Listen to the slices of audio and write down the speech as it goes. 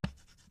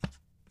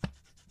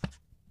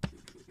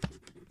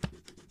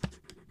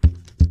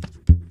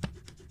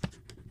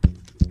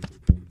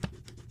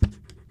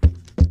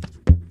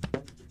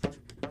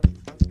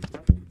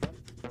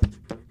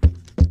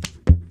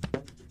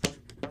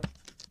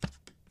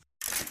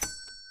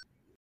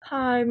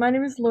Hi, my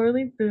name is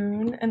Lauralee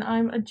Boone, and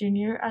I'm a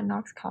junior at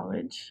Knox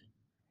College.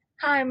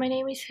 Hi, my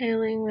name is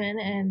Haley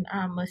Nguyen, and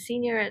I'm a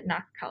senior at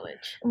Knox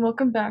College. And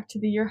welcome back to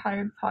the You're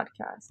Hired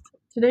podcast.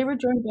 Today we're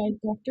joined by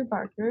Dr.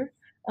 Barker.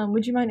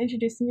 Would you mind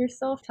introducing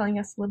yourself, telling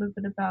us a little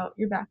bit about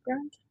your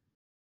background?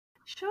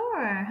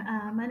 Sure.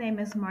 My name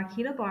is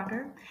Marquita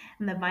Barker.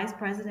 I'm the Vice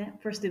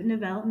President for Student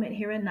Development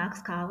here at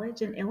Knox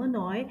College in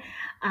Illinois.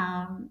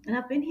 And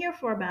I've been here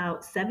for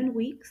about 7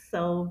 weeks,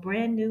 so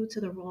brand new to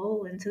the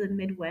role and to the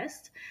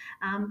Midwest.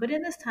 But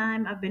in this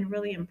time, I've been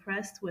really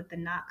impressed with the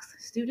Knox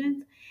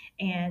students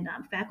and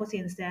faculty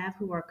and staff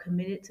who are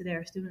committed to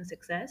their student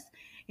success.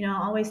 I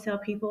always tell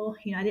people,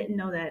 I didn't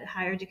know that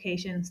higher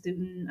education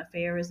student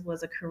affairs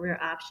was a career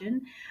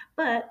option,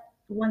 but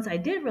once I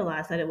did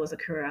realize that it was a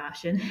career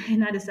option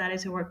and I decided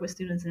to work with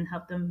students and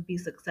help them be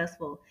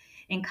successful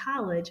in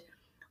college,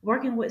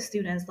 working with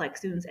students like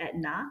students at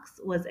Knox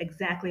was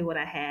exactly what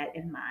I had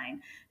in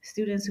mind.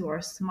 Students who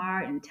are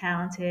smart and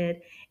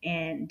talented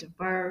and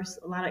diverse,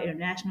 a lot of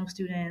international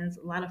students,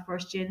 a lot of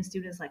first gen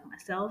students like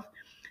myself.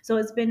 So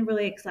it's been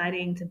really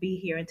exciting to be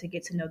here and to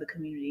get to know the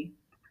community.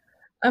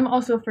 I'm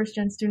also a first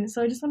gen student,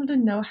 so I just wanted to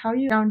know how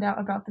you found out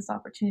about this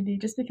opportunity.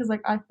 Just because,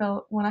 I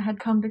felt when I had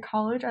come to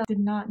college, I did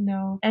not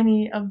know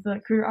any of the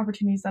career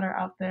opportunities that are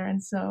out there.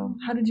 And so,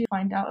 how did you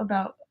find out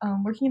about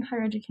working in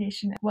higher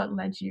education? What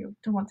led you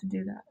to want to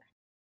do that?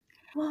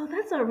 Well,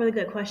 that's a really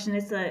good question.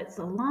 It's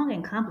a long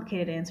and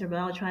complicated answer, but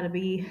I'll try to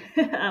be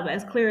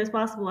as clear as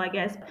possible, I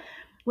guess.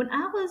 When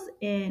I was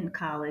in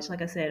college,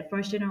 like I said,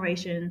 first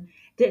generation,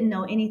 didn't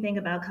know anything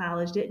about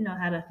college, didn't know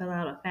how to fill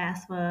out a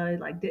FAFSA,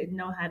 like didn't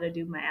know how to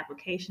do my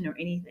application or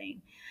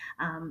anything.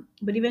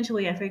 But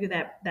eventually, I figured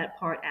that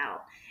part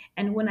out.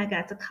 And when I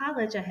got to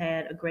college, I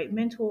had a great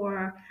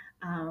mentor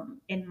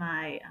in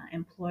my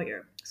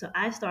employer. So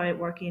I started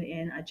working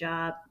in a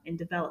job in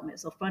development,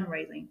 so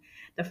fundraising.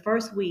 The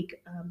first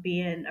week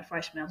being a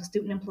freshman, I was a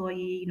student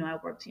employee. I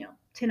worked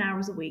 10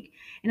 hours a week,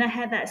 and I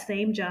had that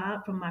same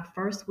job from my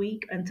first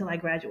week until I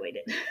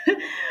graduated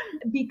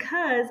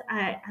because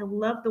I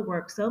loved the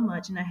work so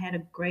much, and I had a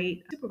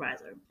great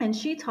supervisor, and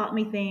she taught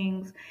me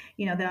things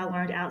that I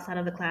learned outside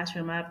of the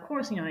classroom. I, of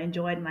course,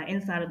 enjoyed my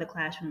inside of the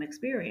classroom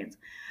experience,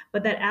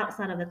 but that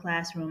outside of the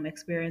classroom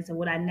experience and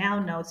what I now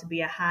know to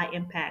be a high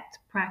impact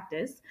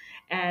practice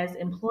as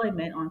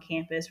employment on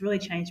campus really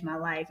changed my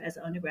life as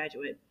an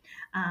undergraduate.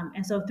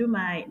 And so through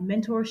my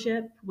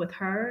mentorship with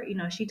her,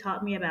 she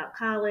taught me about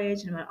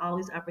college and about all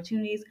these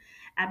opportunities.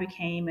 I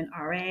became an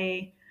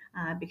RA,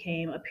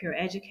 became a peer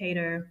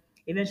educator,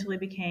 eventually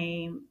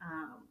became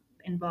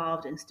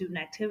involved in student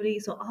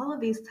activities. So all of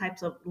these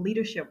types of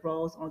leadership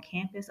roles on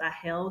campus I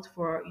held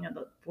for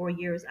the 4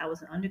 years I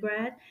was an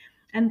undergrad.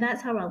 And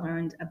that's how I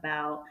learned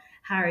about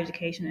higher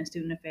education and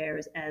student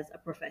affairs as a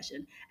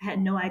profession. I had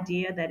no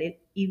idea that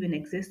it even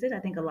existed. I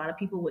think a lot of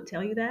people would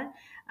tell you that.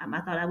 I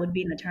thought I would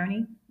be an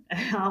attorney.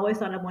 I always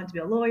thought I wanted to be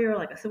a lawyer,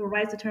 like a civil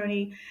rights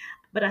attorney.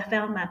 But I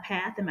found my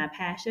path and my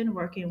passion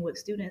working with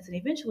students. And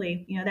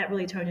eventually, that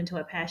really turned into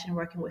a passion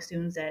working with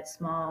students at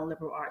small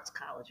liberal arts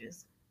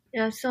colleges.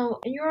 Yeah,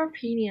 so in your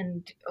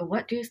opinion,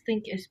 what do you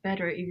think is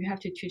better if you have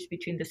to choose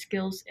between the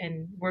skills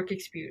and work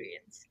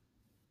experience?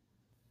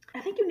 I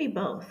think you need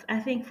both.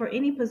 I think for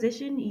any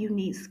position, you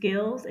need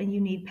skills and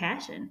you need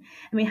passion.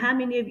 I mean, how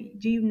many of you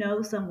do you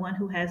know someone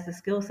who has the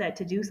skill set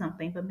to do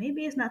something, but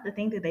maybe it's not the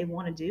thing that they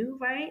want to do,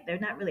 right? They're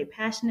not really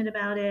passionate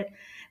about it.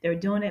 They're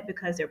doing it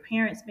because their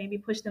parents maybe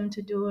push them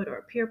to do it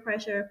or peer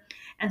pressure.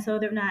 And so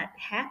they're not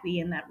happy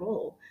in that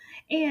role.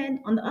 And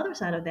on the other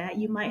side of that,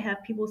 you might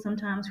have people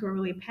sometimes who are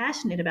really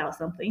passionate about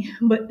something,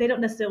 but they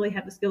don't necessarily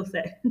have the skill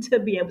set to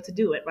be able to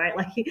do it, right?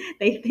 Like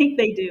they think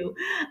they do,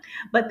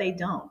 but they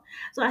don't.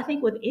 So I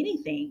think with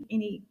anything,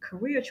 any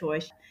career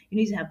choice, you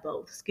need to have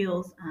both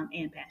skills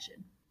and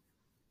passion.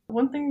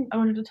 One thing I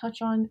wanted to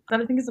touch on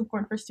that I think is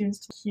important for students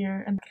to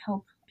hear and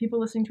help people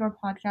listening to our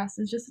podcast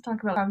is just to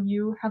talk about how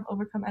you have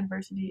overcome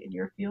adversity in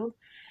your field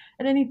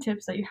and any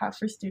tips that you have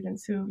for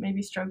students who may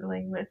be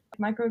struggling with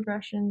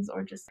microaggressions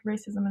or just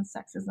racism and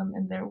sexism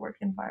in their work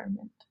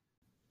environment.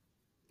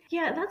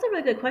 Yeah, that's a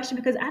really good question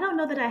because I don't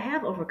know that I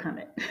have overcome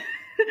it.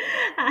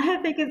 I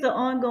think it's an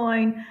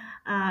ongoing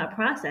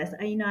process.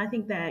 I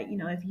think that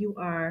if you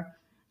are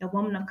a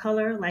woman of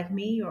color like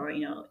me, or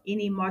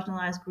any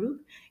marginalized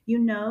group, you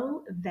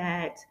know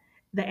that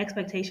the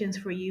expectations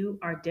for you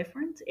are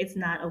different. It's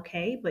not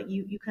okay, but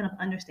you kind of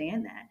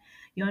understand that.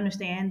 You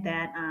understand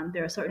that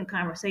there are certain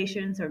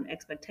conversations, certain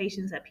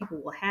expectations that people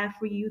will have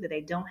for you that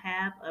they don't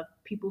have of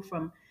people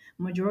from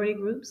majority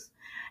groups,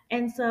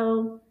 and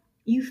so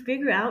you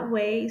figure out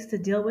ways to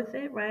deal with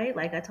it, right?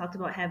 Like I talked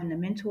about having a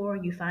mentor,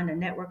 you find a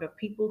network of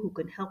people who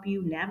can help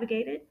you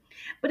navigate it.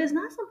 But it's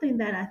not something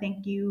that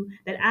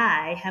that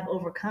I have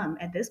overcome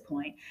at this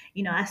point.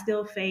 I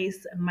still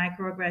face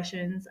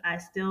microaggressions. I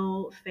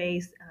still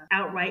face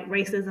outright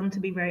racism, to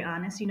be very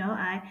honest.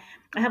 I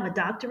have a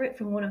doctorate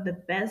from one of the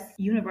best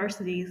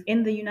universities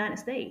in the United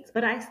States,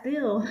 but I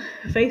still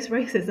face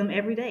racism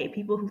every day.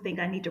 People who think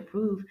I need to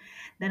prove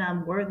that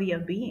I'm worthy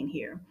of being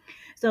here.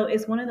 So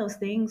it's one of those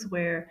things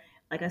where,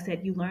 like I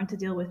said, you learn to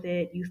deal with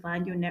it, you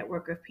find your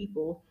network of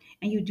people,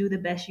 and you do the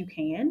best you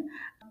can.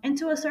 And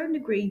to a certain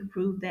degree, you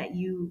prove that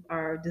you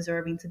are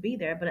deserving to be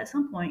there. But at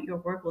some point, your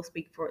work will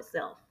speak for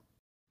itself.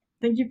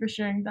 Thank you for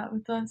sharing that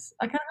with us.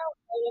 I kind of have a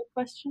follow-up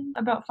question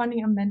about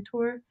finding a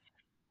mentor.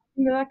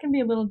 You know, that can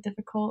be a little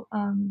difficult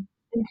in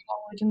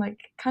college and like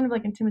kind of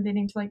like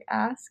intimidating to like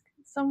ask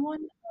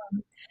someone.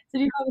 So do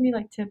you have any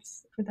like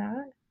tips for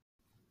that?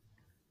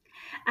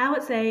 I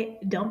would say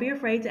don't be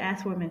afraid to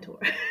ask for a mentor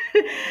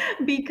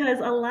because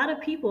a lot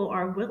of people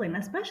are willing,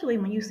 especially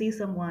when you see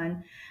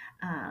someone,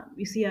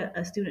 you see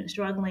a student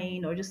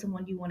struggling or just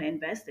someone you want to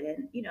invest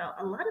in. You know,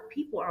 a lot of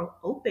people are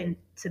open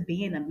to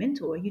being a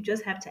mentor. You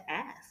just have to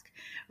ask,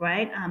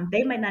 right?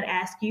 They might not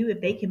ask you if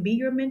they can be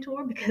your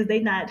mentor because they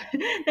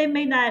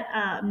may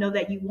not know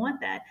that you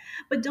want that.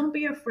 But don't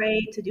be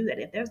afraid to do that.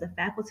 If there's a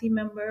faculty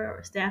member or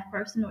a staff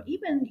person or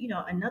even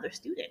another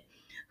student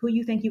who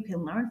you think you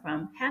can learn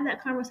from, have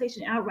that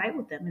conversation outright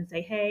with them and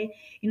say, hey,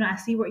 I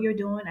see what you're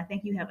doing. I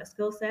think you have a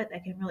skill set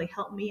that can really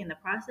help me in the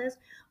process.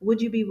 Would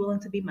you be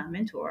willing to be my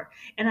mentor?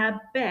 And I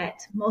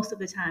bet most of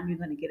the time you're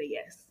going to get a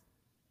yes.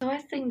 So I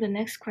think the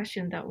next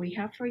question that we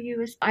have for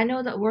you is, I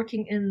know that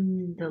working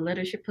in the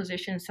leadership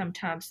position,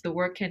 sometimes the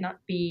work cannot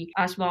be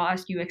as well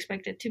as you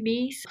expect it to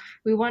be. So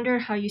we wonder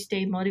how you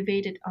stay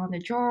motivated on the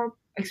job,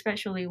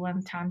 especially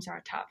when times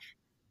are tough.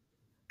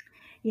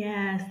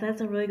 Yes,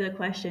 that's a really good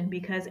question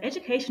because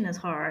education is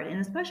hard, and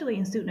especially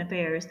in student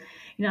affairs.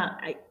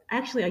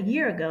 Actually, a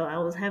year ago, I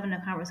was having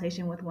a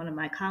conversation with one of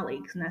my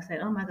colleagues, and I said,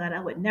 "Oh my God, I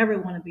would never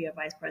want to be a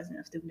vice president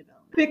of student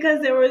development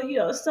because there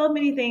were, so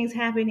many things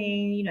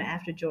happening,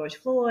 after George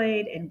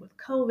Floyd and with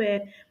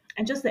COVID,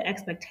 and just the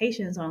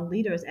expectations on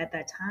leaders at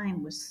that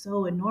time was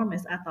so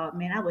enormous. I thought,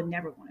 man, I would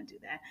never want to do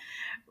that,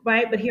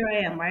 right? But here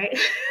I am, right,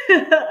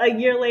 a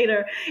year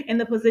later in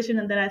the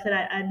position that I said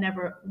I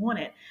never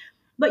wanted.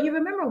 But you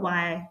remember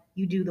why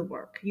you do the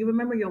work. You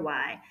remember your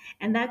why.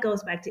 And that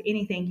goes back to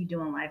anything you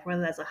do in life,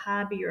 whether that's a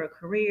hobby or a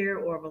career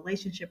or a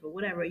relationship or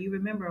whatever. You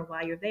remember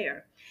why you're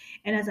there.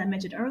 And as I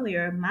mentioned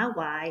earlier, my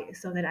why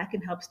is so that I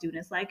can help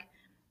students like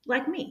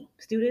me,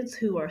 students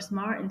who are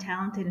smart and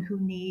talented and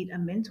who need a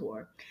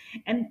mentor.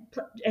 And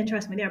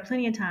trust me, there are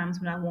plenty of times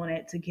when I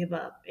wanted to give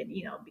up, and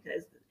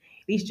because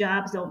these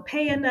jobs don't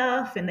pay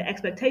enough and the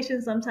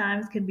expectations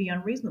sometimes can be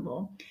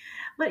unreasonable.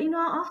 But I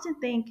often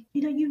think,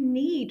 you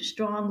need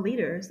strong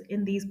leaders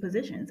in these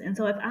positions. And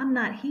so if I'm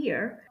not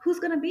here, who's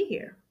going to be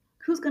here?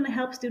 Who's going to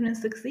help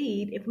students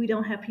succeed if we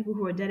don't have people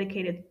who are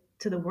dedicated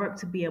to the work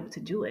to be able to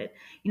do it?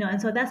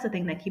 And so that's the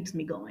thing that keeps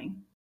me going.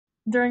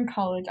 During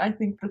college, I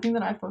think the thing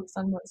that I focused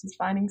on most is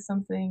finding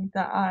something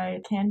that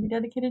I can be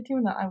dedicated to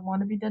and that I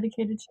want to be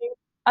dedicated to.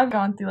 I've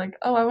gone through like,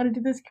 oh, I want to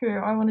do this career,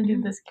 or I want to do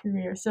Mhm. this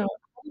career. So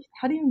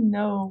how do you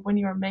know when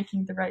you are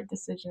making the right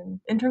decision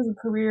in terms of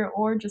career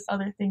or just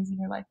other things in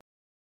your life?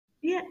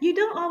 Yeah, you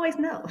don't always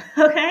know,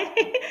 okay?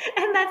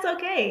 And that's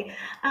okay.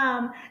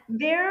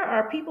 There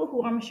are people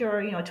who I'm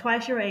sure,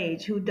 twice your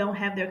age who don't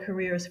have their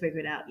careers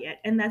figured out yet,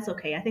 and that's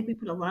okay. I think we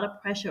put a lot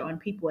of pressure on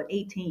people at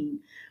 18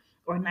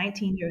 or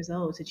 19 years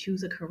old to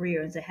choose a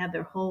career and to have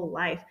their whole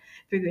life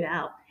figured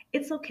out.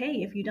 It's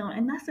okay if you don't.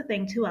 And that's the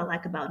thing, too, I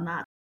like about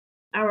Knox.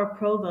 Our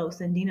provost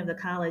and dean of the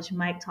college,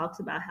 Mike, talks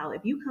about how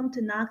if you come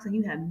to Knox and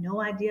you have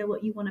no idea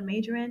what you want to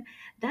major in,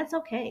 that's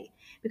okay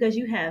because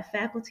you have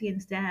faculty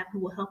and staff who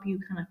will help you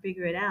kind of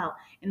figure it out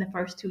in the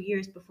first 2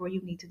 years before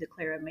you need to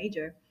declare a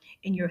major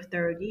in your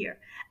third year.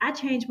 I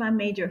changed my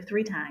major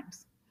 3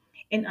 times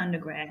in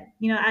undergrad.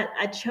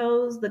 I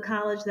chose the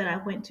college that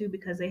I went to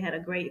because they had a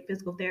great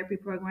physical therapy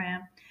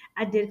program.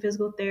 I did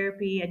physical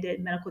therapy, I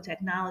did medical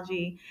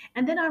technology,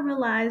 and then I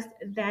realized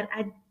that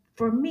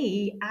for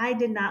me, I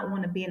did not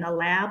want to be in a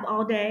lab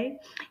all day.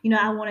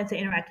 I wanted to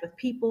interact with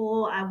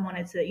people. I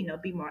wanted to,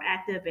 be more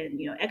active and,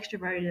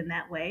 extroverted in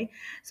that way.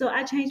 So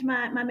I changed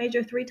my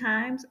major 3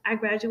 times. I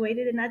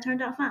graduated and I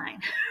turned out fine,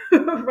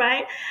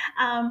 right?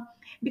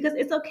 Because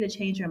it's okay to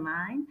change your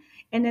mind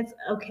and it's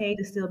okay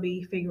to still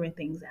be figuring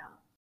things out.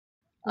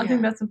 I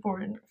think Yeah. that's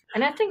important.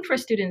 And I think for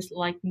students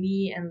like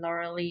me and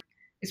Laura Lee,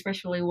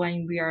 especially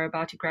when we are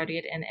about to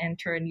graduate and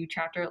enter a new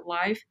chapter of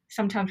life,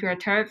 sometimes we are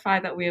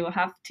terrified that we will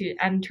have to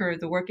enter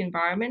the work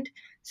environment.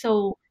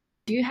 So,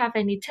 do you have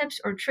any tips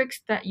or tricks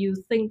that you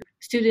think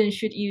students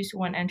should use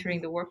when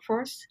entering the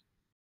workforce?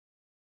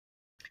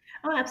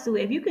 Oh,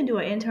 absolutely. If you can do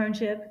an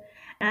internship,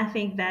 I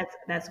think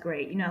that's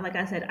great. Like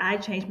I said, I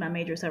changed my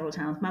major several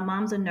times. My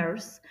mom's a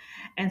nurse,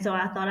 and so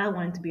I thought I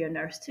wanted to be a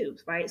nurse too,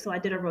 right? So I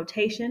did a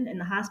rotation in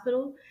the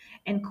hospital,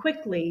 and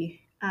quickly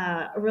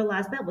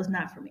realized that was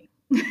not for me.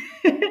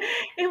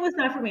 It was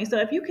not for me. So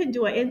if you can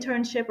do an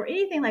internship or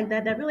anything like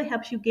that, that really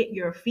helps you get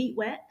your feet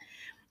wet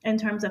in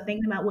terms of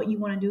thinking about what you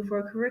want to do for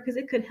a career, because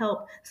it could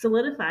help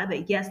solidify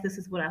that yes, this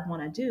is what I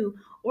want to do,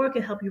 or it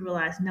could help you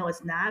realize no,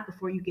 it's not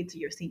before you get to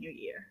your senior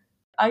year.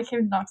 I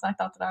came to Knox and I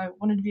thought that I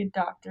wanted to be a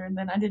doctor, and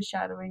then I did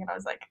shadowing, and I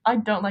was like, I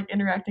don't like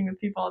interacting with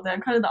people all day.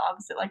 I'm kind of the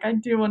opposite. Like, I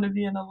do want to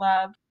be in a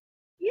lab.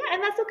 Yeah,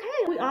 and that's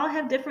okay. We all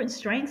have different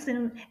strengths,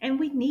 and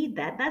we need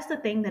that. That's the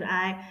thing that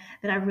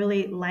I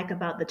really like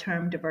about the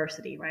term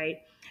diversity, right?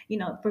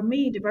 For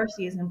me,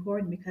 diversity is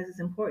important because it's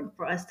important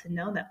for us to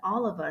know that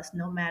all of us,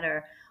 no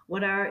matter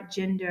what our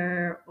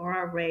gender or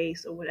our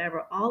race or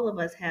whatever, all of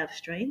us have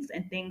strengths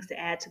and things to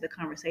add to the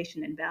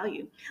conversation and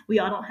value. We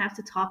all don't have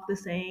to talk the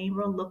same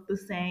or look the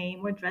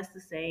same or dress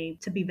the same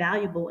to be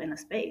valuable in a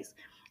space.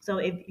 So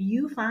if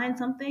you find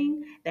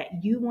something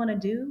that you want to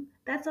do,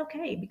 that's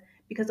okay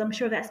because I'm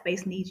sure that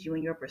space needs you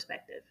and your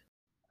perspective.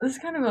 This is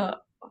kind of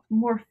a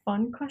more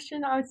fun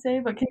question, I would say,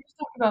 but can you just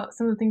talk about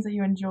some of the things that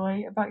you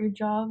enjoy about your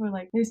job or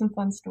like maybe some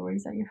fun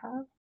stories that you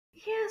have?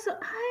 Yeah, so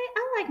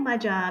I like my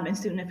job in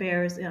student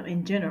affairs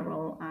in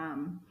general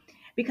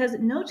because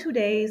no 2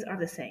 days are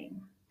the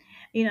same.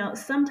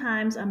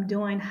 Sometimes I'm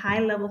doing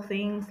high level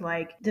things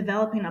like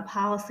developing a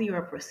policy or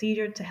a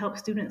procedure to help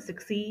students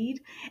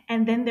succeed.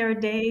 And then there are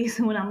days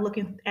when I'm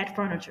looking at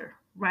furniture,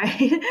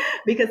 right?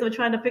 because I'm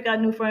trying to pick out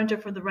new furniture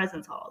for the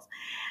residence halls.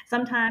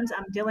 Sometimes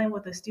I'm dealing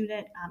with a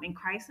student in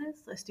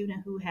crisis, a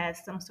student who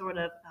has some sort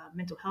of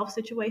mental health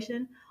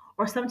situation.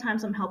 Or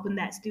sometimes I'm helping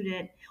that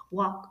student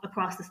walk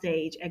across the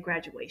stage at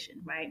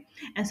graduation, right?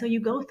 And so you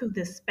go through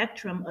this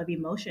spectrum of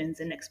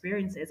emotions and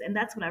experiences, and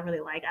that's what I really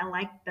like. I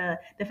like the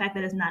fact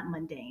that it's not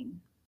mundane.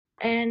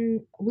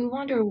 And we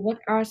wonder what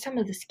are some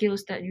of the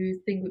skills that you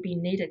think would be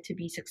needed to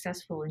be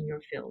successful in your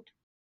field?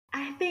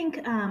 I think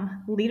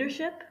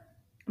leadership.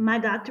 My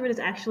doctorate is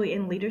actually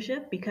in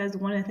leadership because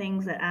one of the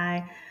things that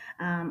I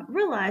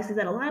realized is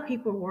that a lot of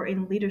people were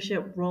in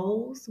leadership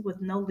roles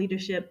with no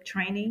leadership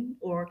training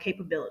or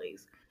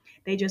capabilities.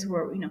 They just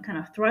were, kind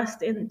of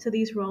thrust into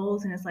these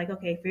roles, and it's like,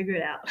 okay, figure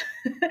it out.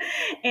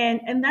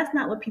 and that's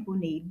not what people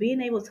need. Being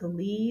able to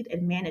lead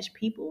and manage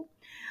people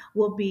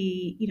will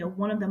be,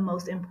 one of the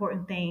most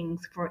important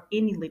things for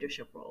any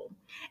leadership role.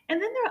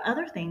 And then there are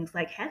other things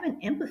like having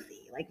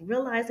empathy, like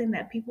realizing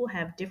that people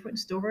have different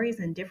stories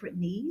and different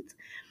needs.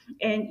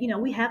 And,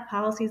 we have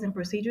policies and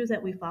procedures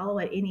that we follow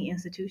at any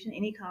institution,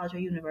 any college or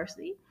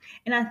university.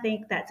 And I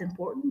think that's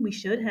important. We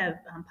should have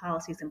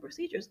policies and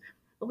procedures.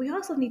 But we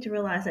also need to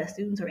realize that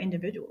students are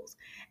individuals.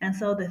 And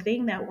so the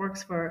thing that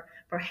works for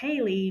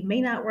Haley may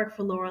not work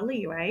for Laura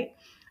Lee, right?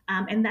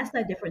 And that's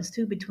that difference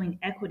too between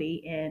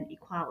equity and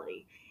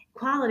equality.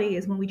 Equality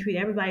is when we treat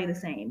everybody the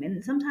same.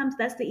 And sometimes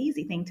that's the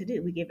easy thing to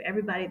do. We give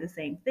everybody the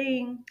same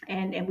thing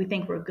and we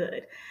think we're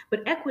good.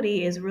 But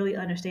equity is really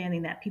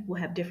understanding that people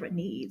have different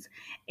needs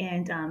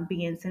and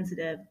being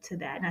sensitive to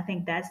that. And I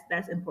think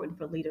that's important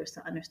for leaders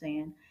to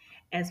understand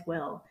as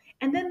well.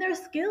 And then there's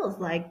skills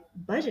like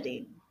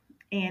budgeting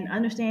and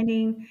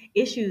understanding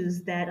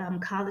issues that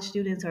college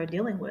students are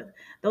dealing with.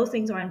 Those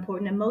things are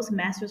important in most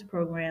master's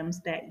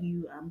programs that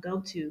you go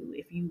to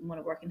if you want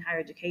to work in higher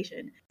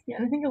education. Yeah,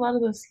 and I think a lot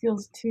of those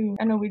skills too,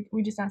 I know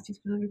we just asked you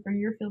specifically for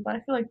your field, but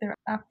I feel like they're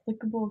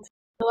applicable to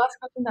the last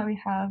question that we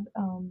have.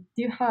 Do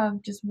you have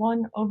just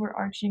one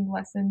overarching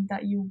lesson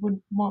that you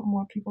would want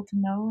more people to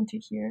know and to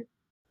hear?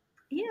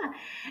 Yeah,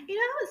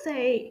 I would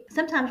say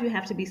sometimes you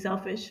have to be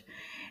selfish.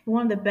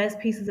 One of the best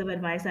pieces of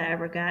advice I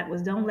ever got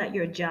was don't let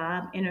your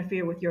job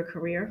interfere with your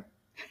career.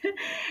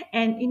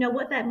 And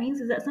what that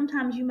means is that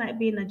sometimes you might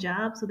be in a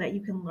job so that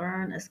you can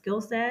learn a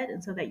skill set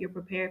and so that you're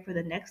prepared for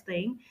the next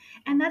thing.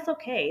 And that's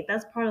okay.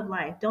 That's part of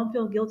life. Don't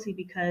feel guilty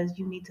because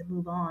you need to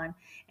move on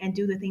and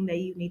do the thing that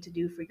you need to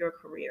do for your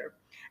career.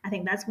 I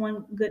think that's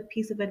one good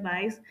piece of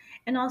advice.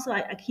 And also,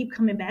 I keep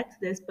coming back to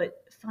this,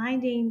 but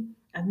finding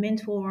a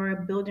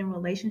mentor, building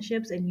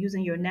relationships, and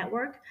using your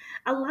network.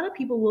 A lot of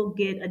people will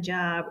get a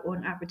job or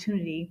an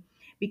opportunity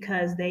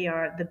because they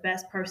are the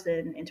best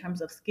person in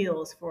terms of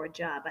skills for a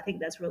job. I think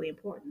that's really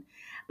important.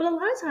 But a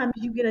lot of times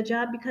you get a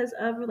job because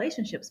of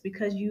relationships,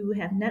 because you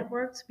have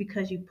networks,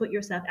 because you put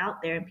yourself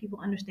out there and people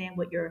understand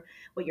what your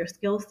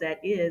skill set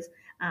is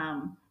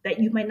that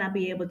you might not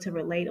be able to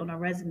relate on a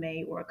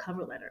resume or a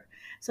cover letter.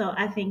 So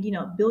I think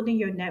building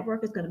your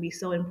network is going to be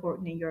so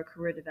important in your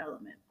career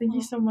development. Thank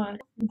you so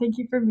much. And thank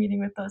you for meeting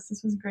with us.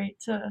 This was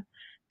great to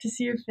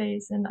see your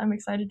face, and I'm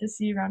excited to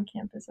see you around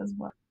campus as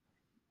well.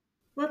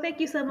 Well, thank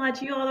you so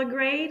much. You all are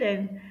great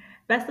and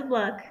best of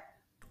luck.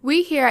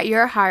 We here at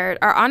You're Hired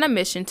are on a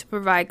mission to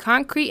provide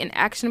concrete and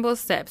actionable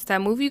steps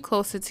that move you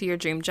closer to your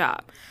dream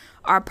job.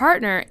 Our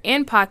partner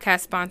and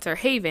podcast sponsor,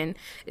 Haven,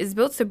 is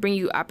built to bring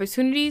you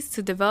opportunities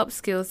to develop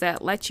skills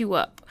that light you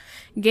up,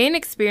 gain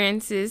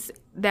experiences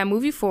that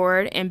move you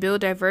forward, and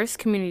build diverse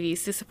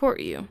communities to support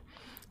you.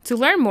 To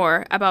learn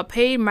more about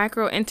paid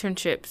micro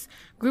internships,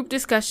 group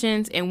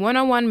discussions, and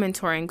one-on-one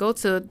mentoring, go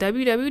to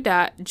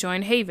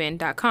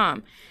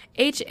www.joinhaven.com,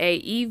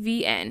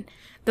 HAEVN.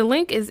 The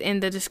link is in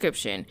the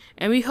description,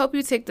 and we hope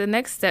you take the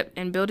next step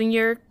in building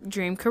your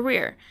dream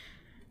career.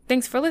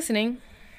 Thanks for listening.